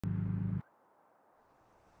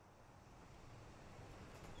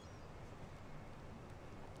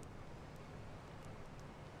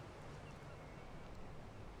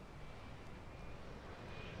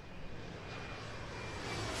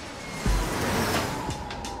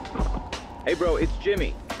Hey bro, it's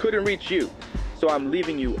Jimmy. Couldn't reach you, so I'm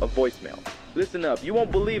leaving you a voicemail. Listen up, you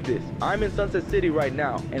won't believe this. I'm in Sunset City right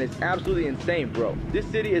now, and it's absolutely insane, bro. This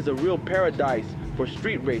city is a real paradise for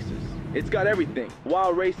street races. It's got everything.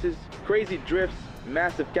 Wild races, crazy drifts,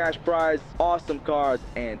 massive cash prize, awesome cars,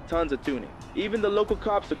 and tons of tuning. Even the local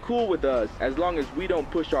cops are cool with us as long as we don't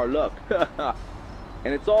push our luck.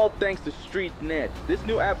 And it's all thanks to StreetNet. This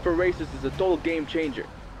new app for racers is a total game changer.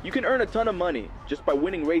 You can earn a ton of money just by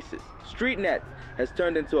winning races. StreetNet has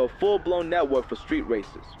turned into a full-blown network for street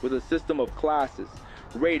racers with a system of classes,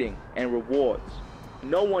 rating, and rewards.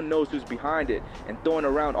 No one knows who's behind it and throwing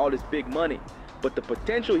around all this big money, but the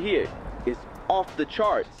potential here is off the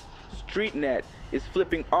charts. StreetNet is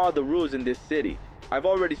flipping all the rules in this city. I've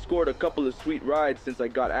already scored a couple of sweet rides since I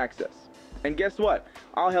got access. And guess what?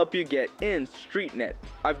 I'll help you get in StreetNet.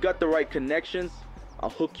 I've got the right connections. I'll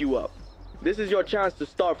hook you up. This is your chance to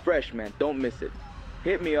start fresh, man. Don't miss it.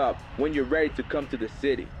 Hit me up when you're ready to come to the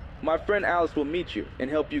city. My friend Alice will meet you and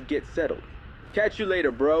help you get settled. Catch you later,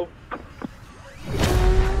 bro.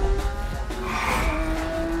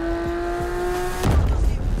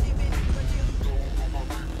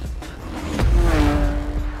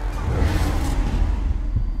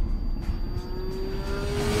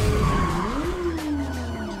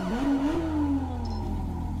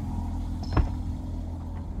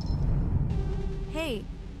 Hey,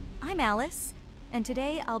 I'm Alice, and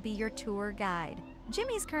today I'll be your tour guide.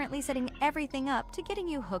 Jimmy's currently setting everything up to getting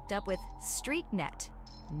you hooked up with StreetNet.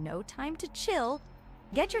 No time to chill.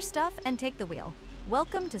 Get your stuff and take the wheel.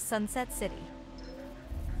 Welcome to Sunset City.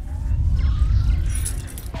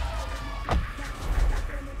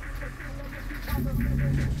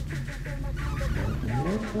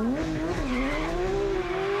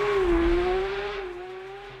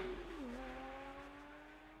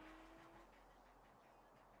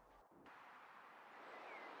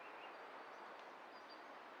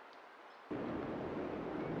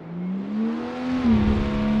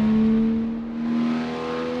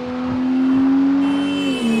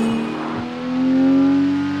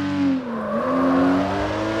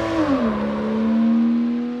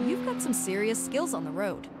 Serious skills on the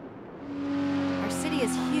road. Our city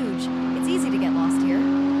is huge. It's easy to get lost here.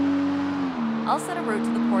 I'll set a route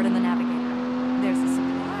to the port in the navigator. There's a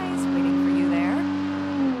surprise waiting for you there.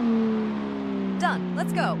 Done.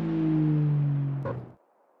 Let's go.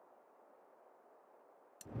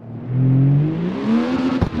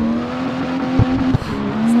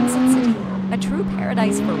 Sunset City, a true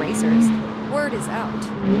paradise for racers. Word is out.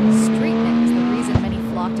 StreetNet is the reason many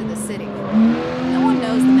flock to the city. No one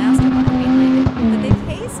knows the mastermind behind it, but they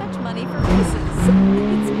pay such money for races.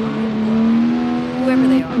 It's mind-blowing. Whoever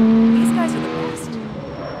they are, these guys are the best.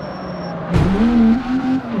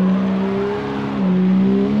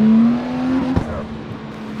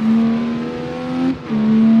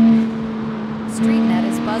 StreetNet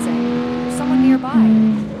is buzzing. There's someone nearby.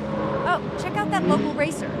 Oh, check out that local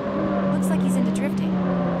racer. Looks like he's into drifting.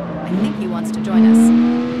 I think he wants to join us.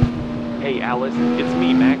 Hey Alice, it's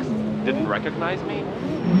me, Max. Didn't recognize me?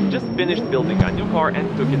 Just finished building a new car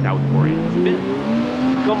and took it out for a spin.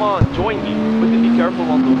 Come on, join me, but be careful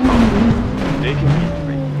on those mountains. They can be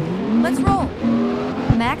tricky. Let's roll.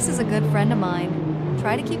 Max is a good friend of mine.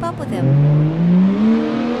 Try to keep up with him.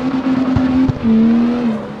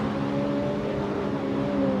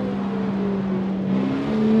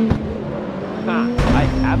 I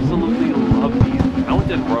absolutely love these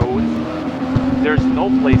mountain roads. There's no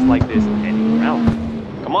place like this anywhere else.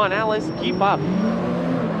 Come on, Alice, keep up.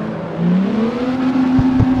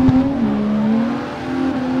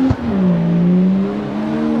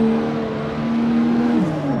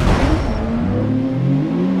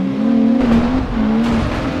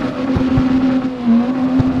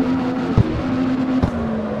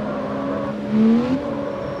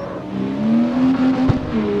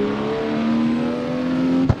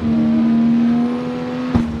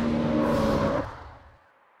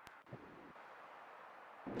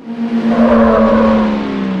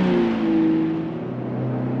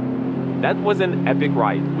 That was an epic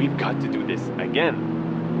ride. We've got to do this again.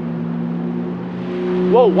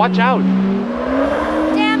 Whoa, watch out!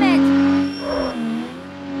 Damn it!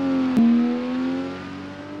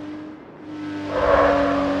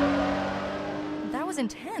 That was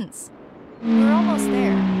intense. We're almost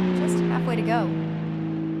there. Just halfway to go.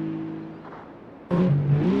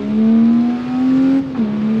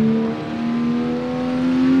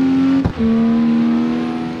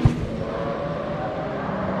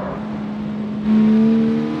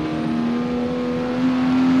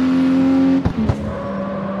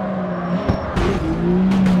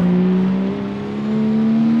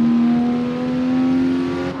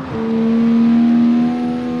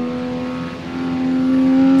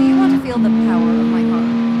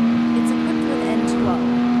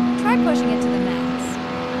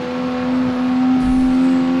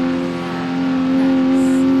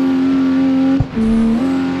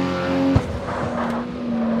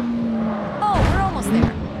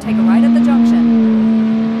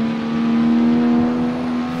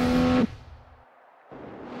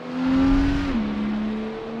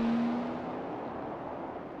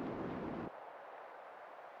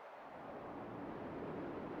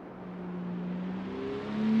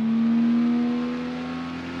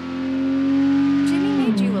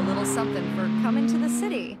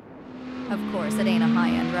 course, it ain't a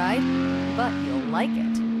high-end ride, but you'll like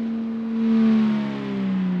it.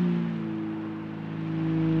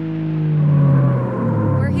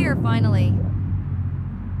 We're here, finally.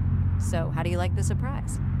 So, how do you like the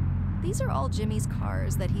surprise? These are all Jimmy's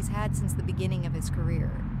cars that he's had since the beginning of his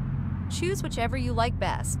career. Choose whichever you like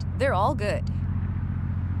best. They're all good.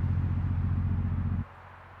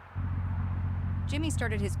 Jimmy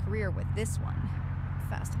started his career with this one.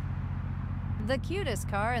 Fast. The cutest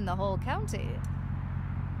car in the whole county.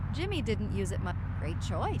 Jimmy didn't use it much. Great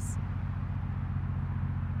choice.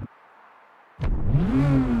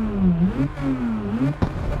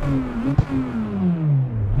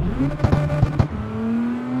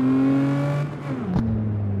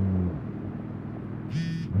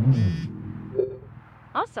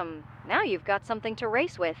 Awesome. Now you've got something to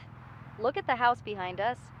race with. Look at the house behind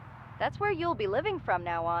us. That's where you'll be living from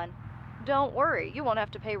now on. Don't worry, you won't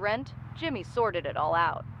have to pay rent. Jimmy sorted it all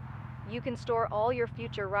out. You can store all your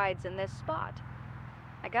future rides in this spot.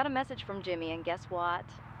 I got a message from Jimmy, and guess what?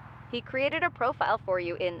 He created a profile for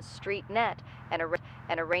you in StreetNet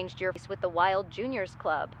and arranged your race with the Wild Juniors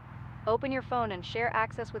Club. Open your phone and share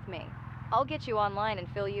access with me. I'll get you online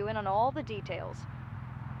and fill you in on all the details.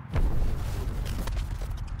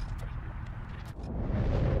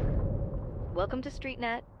 Welcome to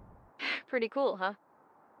StreetNet. Pretty cool, huh?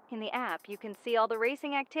 In the app, you can see all the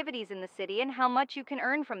racing activities in the city and how much you can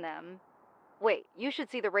earn from them. Wait, you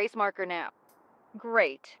should see the race marker now.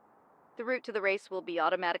 Great. The route to the race will be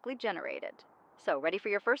automatically generated. So, ready for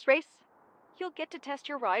your first race? You'll get to test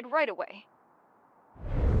your ride right away.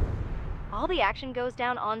 All the action goes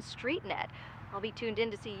down on StreetNet. I'll be tuned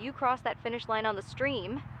in to see you cross that finish line on the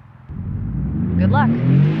stream. Good luck.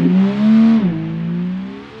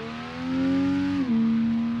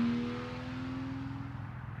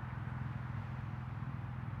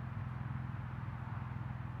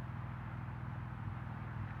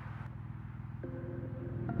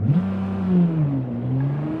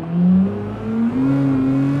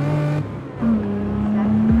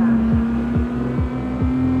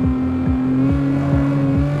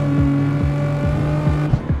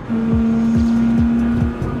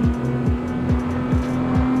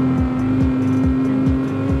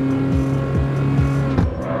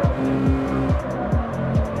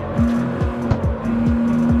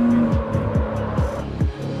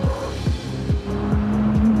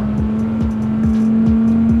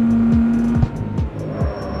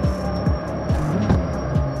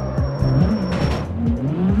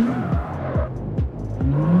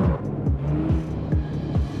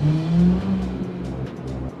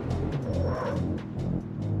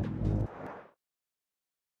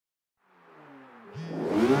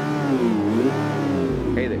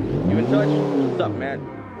 What's up, man?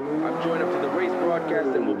 I've joined up to the race broadcast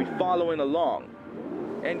and will be following along.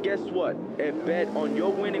 And guess what? A bet on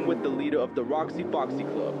your winning with the leader of the Roxy Foxy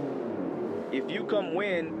Club. If you come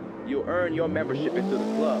win, you'll earn your membership into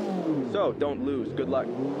the club. So don't lose. Good luck.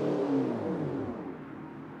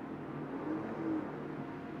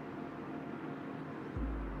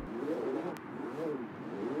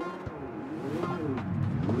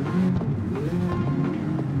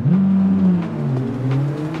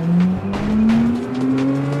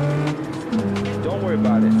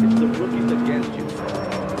 About it. It's the rookies against you.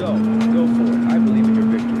 So, go for it. I believe in your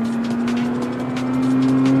victory.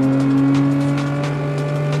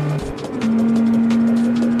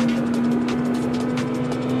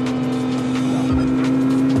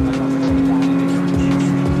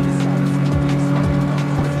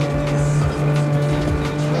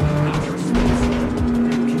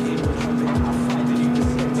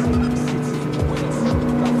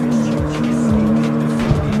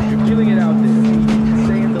 You're killing it out there.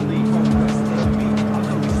 Stay in the lead.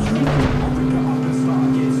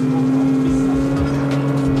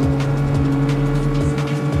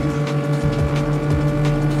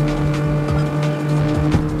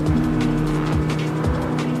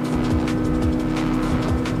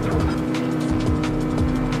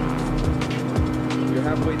 You're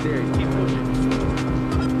halfway there. Keep pushing.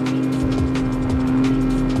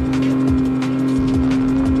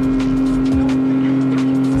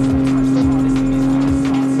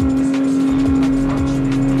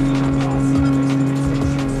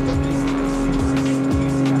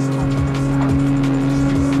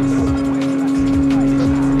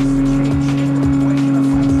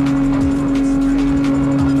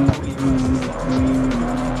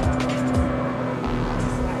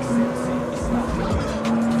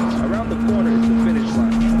 Around the corner,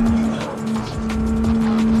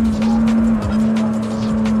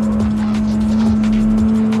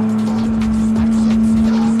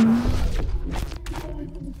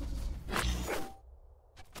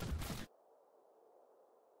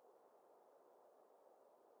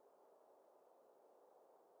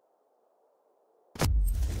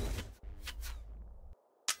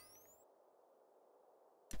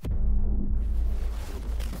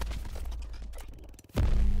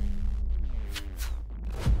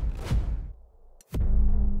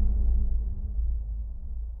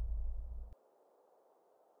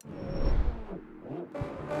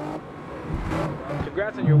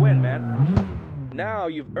 on your win, man. Now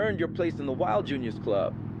you've earned your place in the Wild Juniors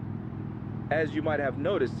Club. As you might have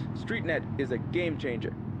noticed, StreetNet is a game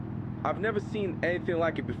changer. I've never seen anything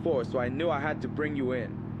like it before, so I knew I had to bring you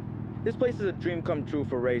in. This place is a dream come true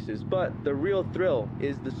for racers, but the real thrill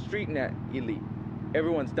is the StreetNet elite.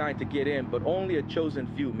 Everyone's dying to get in, but only a chosen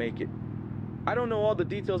few make it. I don't know all the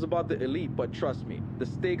details about the elite, but trust me, the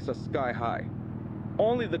stakes are sky high.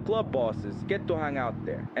 Only the club bosses get to hang out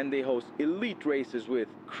there, and they host elite races with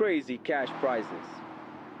crazy cash prizes.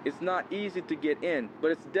 It's not easy to get in, but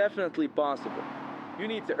it's definitely possible. You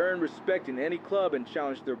need to earn respect in any club and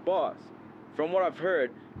challenge their boss. From what I've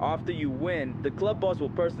heard, after you win, the club boss will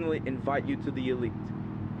personally invite you to the elite.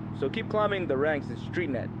 So keep climbing the ranks in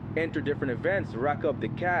StreetNet, enter different events, rack up the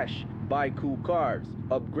cash, buy cool cars,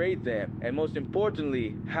 upgrade them, and most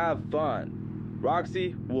importantly, have fun.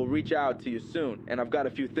 Roxy will reach out to you soon, and I've got a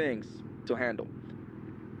few things to handle.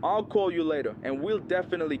 I'll call you later, and we'll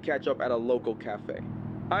definitely catch up at a local cafe.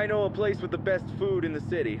 I know a place with the best food in the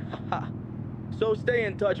city. So stay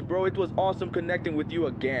in touch, bro. It was awesome connecting with you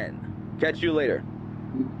again. Catch you later.